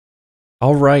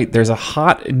All right, there's a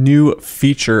hot new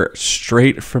feature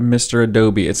straight from Mr.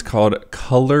 Adobe. It's called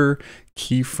Color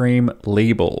Keyframe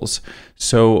Labels.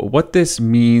 So what this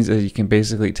means is you can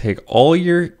basically take all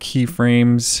your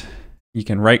keyframes, you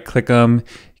can right click them,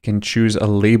 you can choose a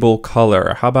label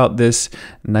color. How about this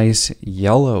nice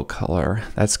yellow color?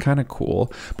 That's kind of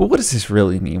cool. But what does this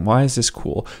really mean? Why is this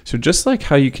cool? So just like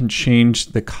how you can change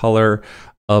the color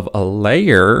of a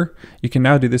layer, you can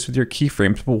now do this with your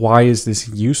keyframes. But why is this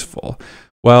useful?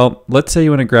 Well, let's say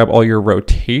you want to grab all your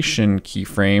rotation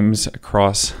keyframes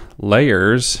across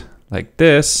layers like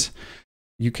this.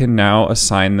 You can now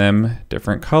assign them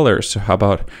different colors. So how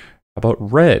about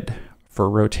red for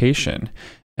rotation?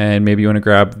 And maybe you want to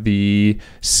grab the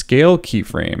scale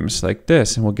keyframes like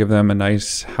this, and we'll give them a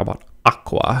nice, how about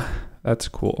aqua? That's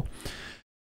cool.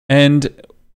 And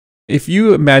if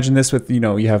you imagine this with,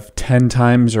 you have 10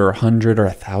 times or 100 or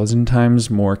 1,000 times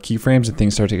more keyframes and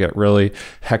things start to get really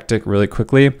hectic really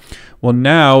quickly. Well,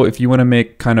 now if you want to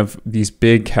make kind of these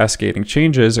big cascading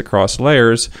changes across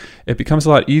layers, it becomes a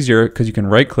lot easier because you can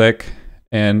right click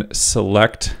and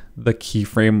select the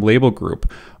keyframe label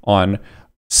group on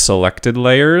selected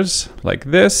layers like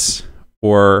this,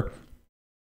 or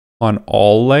on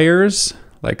all layers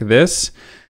like this.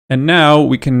 And now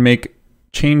we can make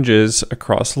changes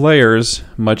across layers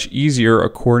much easier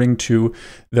according to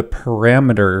the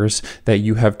parameters that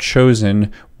you have chosen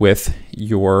with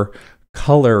your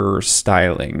color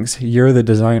stylings. You're the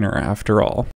designer after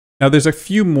all. Now there's a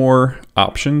few more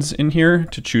options in here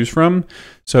to choose from.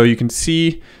 So you can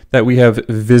see that we have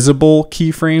visible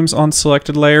keyframes on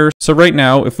selected layers. So right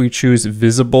now, if we choose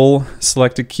visible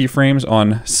selected keyframes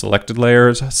on selected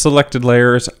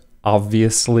layers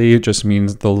obviously just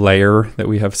means the layer that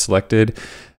we have selected.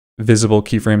 Visible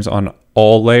keyframes on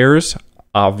all layers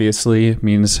obviously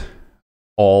means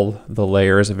all the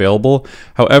layers available.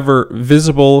 However,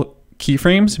 visible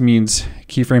keyframes means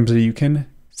keyframes that you can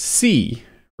see,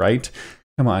 right?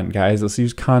 Come on, guys, let's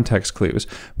use context clues.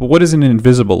 But what is an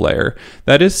invisible layer?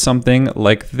 That is something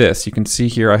like this. You can see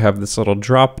here I have this little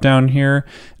drop down here,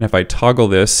 and if I toggle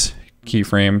this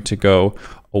keyframe to go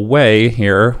away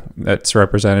here, that's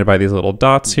represented by these little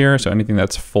dots here, so anything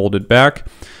that's folded back.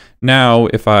 Now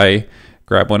if I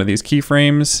grab one of these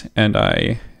keyframes and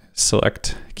I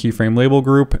select keyframe label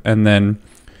group and then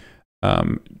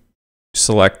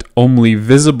select only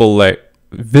visible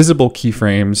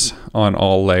keyframes on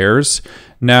all layers,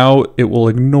 now it will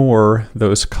ignore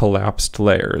those collapsed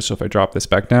layers. So if I drop this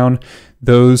back down,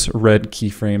 those red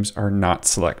keyframes are not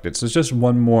selected. So it's just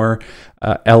one more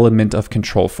element of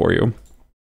control for you.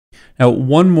 Now,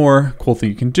 one more cool thing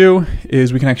you can do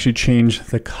is we can actually change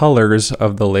the colors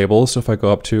of the labels. So if I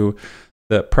go up to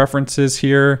the preferences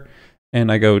here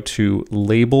and I go to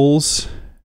labels,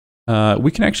 we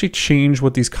can actually change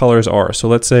what these colors are. So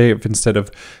let's say if instead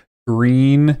of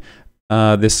green,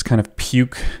 this kind of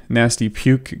nasty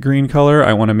puke green color,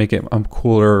 I want to make it a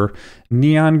cooler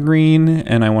neon green,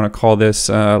 and I want to call this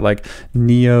like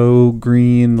neo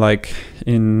green, like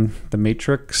in the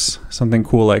Matrix, something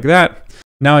cool like that.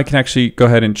 Now I can actually go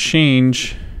ahead and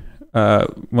change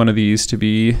one of these to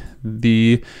be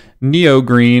the neo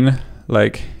green,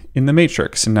 like in the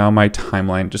Matrix. And now my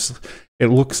timeline it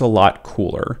looks a lot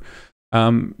cooler.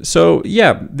 So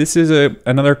yeah, this is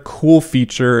another cool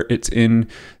feature. It's in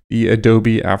the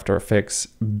Adobe After Effects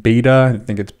beta. I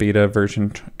think it's beta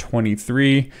version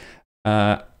 23.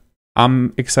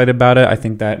 I'm excited about it. I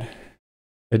think that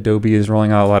Adobe is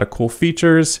rolling out a lot of cool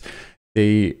features.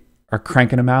 They are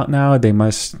cranking them out now. They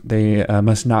must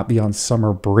not be on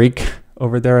summer break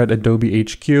over there at Adobe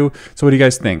HQ. So what do you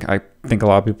guys think? I think a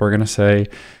lot of people are gonna say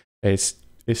it's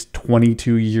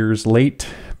 22 years late,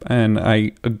 and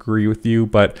I agree with you,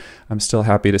 but I'm still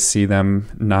happy to see them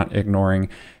not ignoring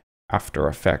After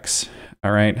Effects.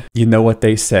 All right, you know what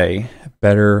they say,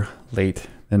 better late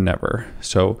than never.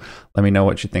 So let me know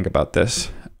what you think about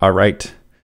this. All right,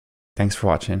 thanks for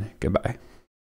watching. Goodbye.